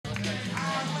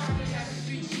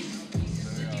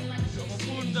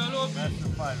That's the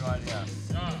fight right here.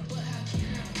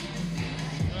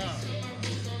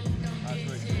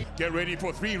 Get ready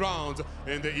for 3 rounds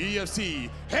in the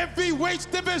EFC Heavyweight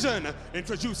Division.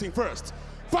 Introducing first,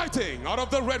 fighting out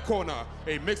of the red corner,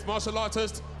 a mixed martial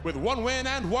artist with 1 win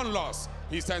and 1 loss.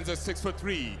 He stands at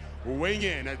 6'3", weighing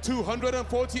in at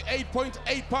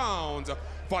 248.8 pounds.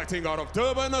 Fighting out of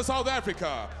Durban, South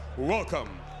Africa, welcome,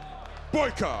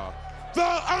 Boyka,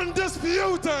 the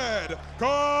undisputed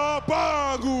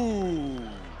Kabangu.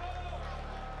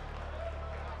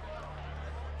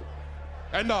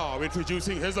 And now,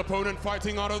 introducing his opponent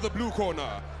fighting out of the blue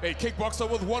corner, a kickboxer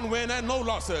with 1 win and no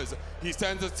losses. He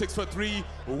stands at 6'3",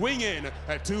 weighing in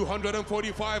at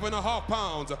 245.5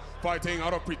 pounds. Fighting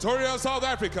out of Pretoria, South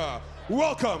Africa,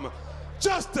 welcome,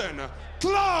 Justin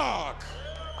Clarke.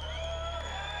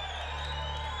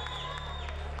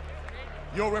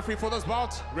 Your referee for this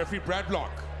bout, referee Brad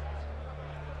Block.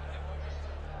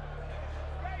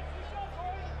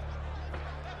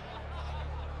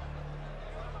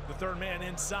 The third man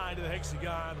inside of the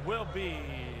hexagon will be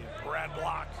Brad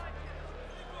Block.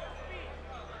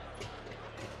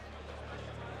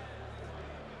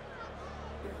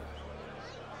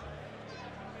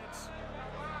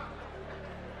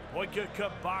 Boyka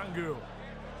Kabangu.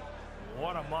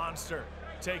 What a monster.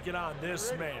 Taking on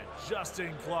this man,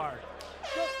 Justin Clarke.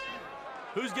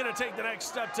 Who's going to take the next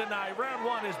step tonight? Round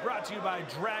 1 is brought to you by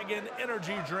Dragon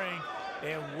Energy Drink.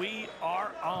 And we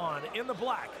are on. In the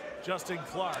black, Justin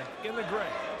Clarke. In the gray,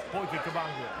 Boyka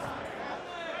Kabangu.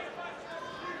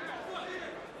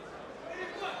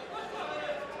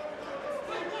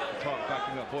 Clarke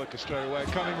backing up Boyka straight away.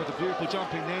 Coming with a beautiful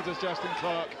jumping knee does Justin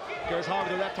Clarke. Goes hard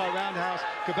with the left high roundhouse.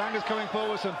 Kabangu's coming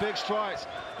forward with some big strikes.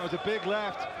 That was a big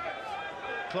left.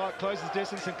 Clarke closes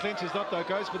distance and clinches up though.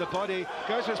 Goes for the body.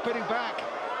 Goes for a spinning back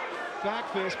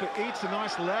fist, but eats a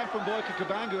nice left from Boyka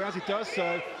Kabangu. As he does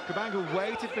so, Kabangu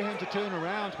waited for him to turn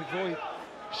around before he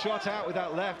shot out with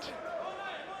that left.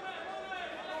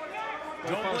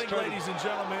 Don't blink, ladies and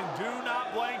gentlemen. Do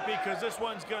not blink, because this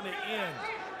one's going to end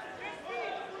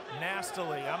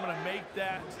nastily. I'm going to make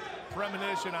that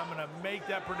premonition. I'm going to make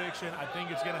that prediction. I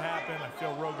think it's going to happen. I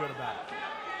feel real good about it.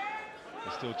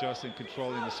 It's still Justin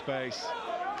controlling the space.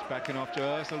 It's backing off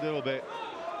just a little bit.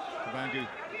 Kabangu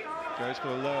goes for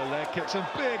a lower leg kick. Some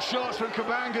big shots from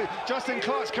Kabangu. Justin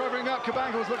Clarke's covering up.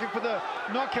 Kabangu was looking for the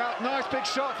knockout. Nice big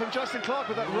shot from Justin Clarke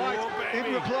with that right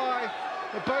in reply.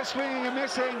 They're both swinging and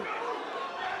missing.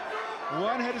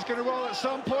 One head is going to roll at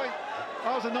some point.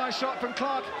 That was a nice shot from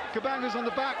Clarke. Kabangu's on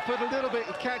the back foot a little bit.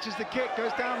 He catches the kick,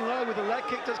 goes down low with the leg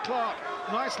kick, does Clarke.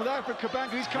 Nice left from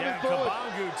Kabangu. He's coming forward.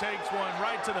 Kabangu takes one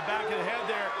right to the back of the head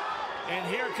there. And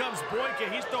here comes Boyka.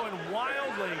 He's throwing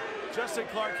wildly. Justin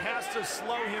Clarke has to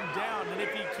slow him down, and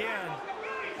if he can,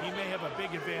 he may have a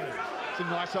big advantage. Some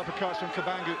nice uppercuts from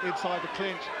Kabangu inside the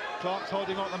clinch. Clarke's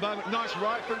holding on at the moment. Nice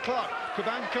right from Clarke.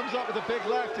 Kabangu comes up with a big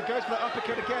left and goes for the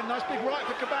uppercut again. Nice big right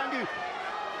for Kabangu.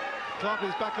 Clarke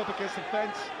is back up against the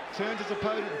fence, turns his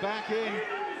opponent back in.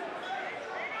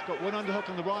 He's got one underhook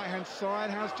on the right-hand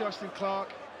side. How's Justin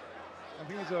Clarke? I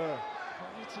think there's a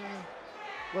penalty.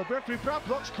 Well, referee Brad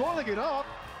Block's calling it up.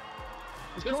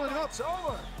 He's calling it up. It's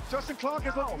over. Justin Clarke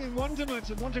is looking in wonderment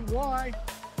and wondering why.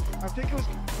 I think it was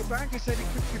Kabangu said he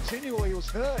couldn't continue or he was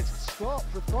hurt.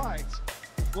 Stopped the fight.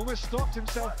 Almost stopped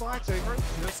himself fighting.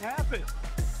 This happened.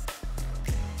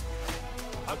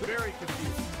 I'm very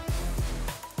confused.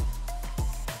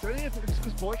 I don't know if it's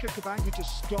because Boyka Kabangu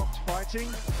just stopped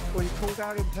fighting, or he called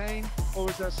out in pain, or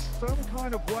is there some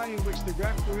kind of way in which the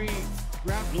referee,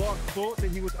 Brad Block, thought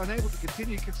that he was unable to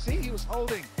continue? You could see he was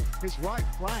holding his right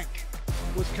flank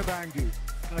was Kabangu.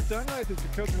 And I don't know if it's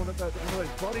because of one of those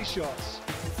body shots,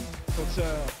 but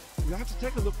we have to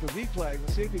take a look at the replay and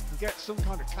see if we can get some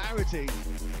kind of clarity.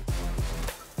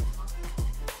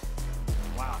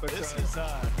 Wow, but this is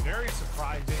very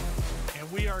surprising,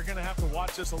 and we are going to have to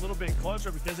watch this a little bit closer,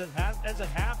 because as it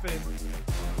happened,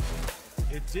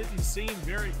 it didn't seem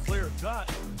very clear-cut.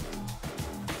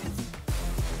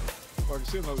 Well, I can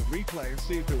see him over the replay and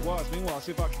see if it was. Meanwhile,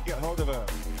 see if I can get hold of an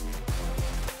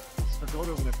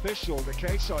official, the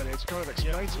cage side here, to kind of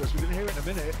explain to us. We're going to hear it in a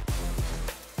minute.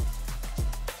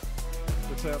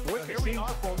 But here we are,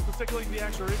 folks. Let's take a look at the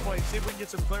actual replay and see if we can get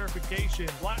some clarification.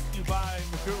 Brought to you by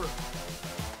Makuru.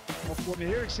 Well, what we're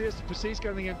hearing here is the precise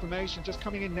getting information just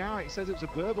coming in now. He says it was a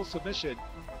verbal submission.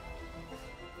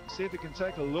 See if we can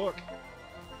take a look.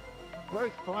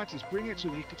 Both fighters bring it to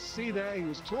him. You could see there, he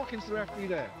was talking to the referee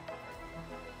there.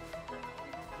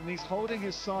 And he's holding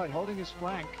his side, holding his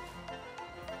flank.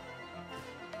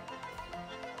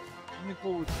 Coming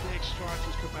forward, big strikes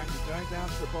was Kabangu, going down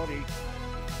to the body.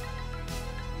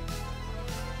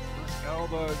 Nice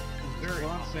Elbow is very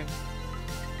glancing.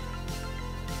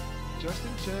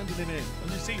 Justin turning him in.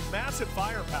 And you see massive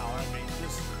firepower. I mean,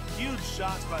 just huge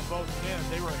shots by both men.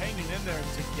 They were hanging in there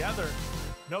together.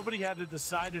 Nobody had a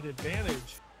decided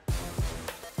advantage.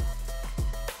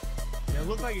 It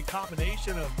looked like a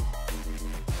combination of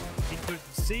he could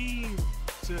see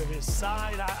to his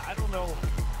side. I don't know.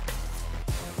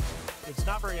 It's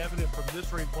not very evident from this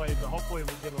replay, but hopefully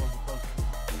we'll get a little closer.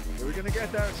 We're going to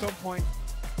get there at some point.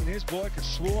 And here's Boyka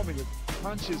swarming with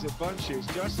punches and bunches.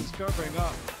 Justin's covering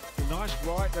up. A nice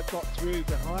right that got through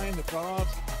behind the guards.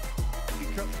 He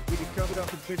covered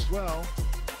up and pitched well.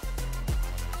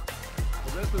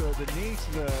 The rest of the knee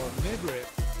to the midrib.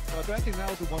 I don't think that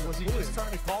was the one. Was he just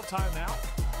trying to call timeout?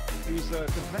 He was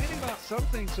complaining about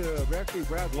something to referee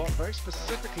Brad Locke, very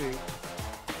specifically,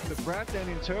 that Brad then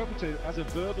interpreted as a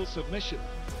verbal submission.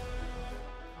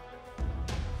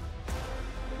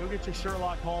 Go get your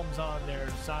Sherlock Holmes on there,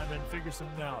 Simon. Figure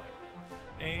something out.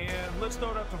 And let's throw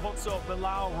it up to Hotso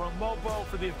Bilal Ramobo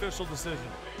for the official decision.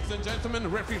 Ladies and gentlemen,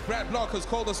 referee Brad Locke has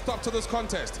called a stop to this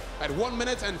contest at 1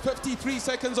 minute and 53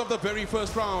 seconds of the very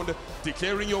first round,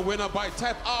 declaring your winner by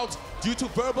tap out due to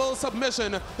verbal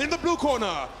submission in the blue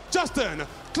corner, Justin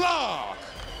Clarke.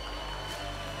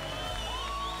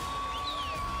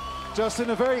 Justin,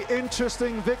 a very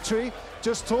interesting victory.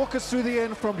 Just talk us through the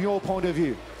end from your point of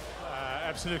view.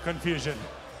 Absolute confusion.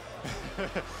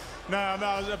 No,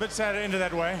 I was a bit sad into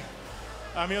that way.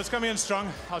 He was coming in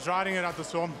strong. I was riding it out the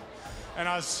storm, and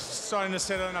I was starting to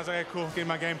settle, and I was like, okay, cool, get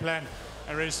my game plan,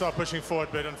 and really start pushing forward,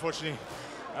 but unfortunately,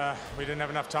 we didn't have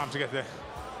enough time to get there.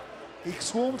 He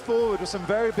swarmed forward with some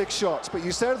very big shots, but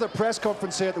you said at the press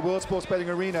conference here at the World Sports Betting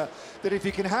Arena that if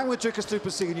you can hang with Dricus du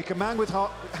Plessis and you can hang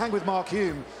with Mark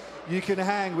Hume, you can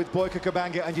hang with Boyka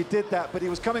Kabangu, and you did that, but he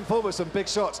was coming forward with some big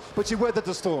shots, but you weathered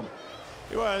the storm.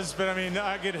 He was, but I mean,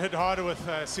 I get hit harder with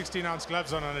 16-ounce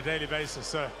gloves on a daily basis.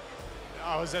 So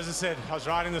I was, as I said, I was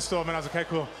riding the storm, and I was okay,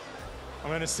 cool. I'm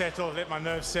going to settle, let my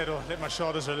nerves settle, let my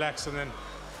shoulders relax, and then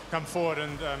come forward.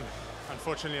 And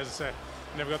unfortunately, as I said,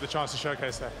 I never got the chance to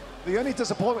showcase that. The only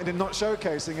disappointment in not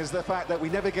showcasing is the fact that we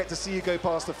never get to see you go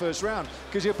past the first round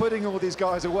because you're putting all these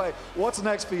guys away. What's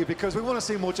next for you? Because we want to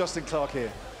see more Justin Clarke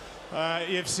here.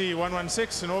 EFC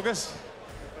 116 in August.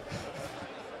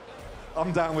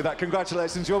 I'm down with that.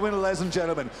 Congratulations, your winner, ladies and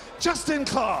gentlemen, Justin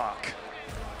Clarke.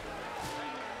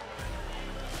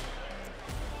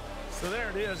 So there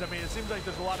it is. I mean, it seems like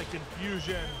there's a lot of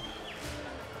confusion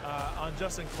on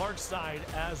Justin Clarke's side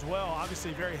as well.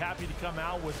 Obviously, very happy to come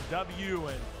out with W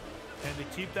and to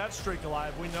keep that streak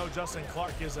alive. We know Justin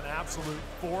Clarke is an absolute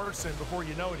force, and before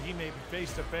you know it, he may be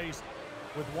face-to-face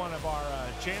with one of our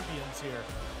champions here.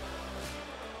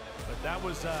 But that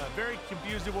was very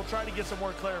confusing. We'll try to get some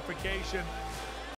more clarification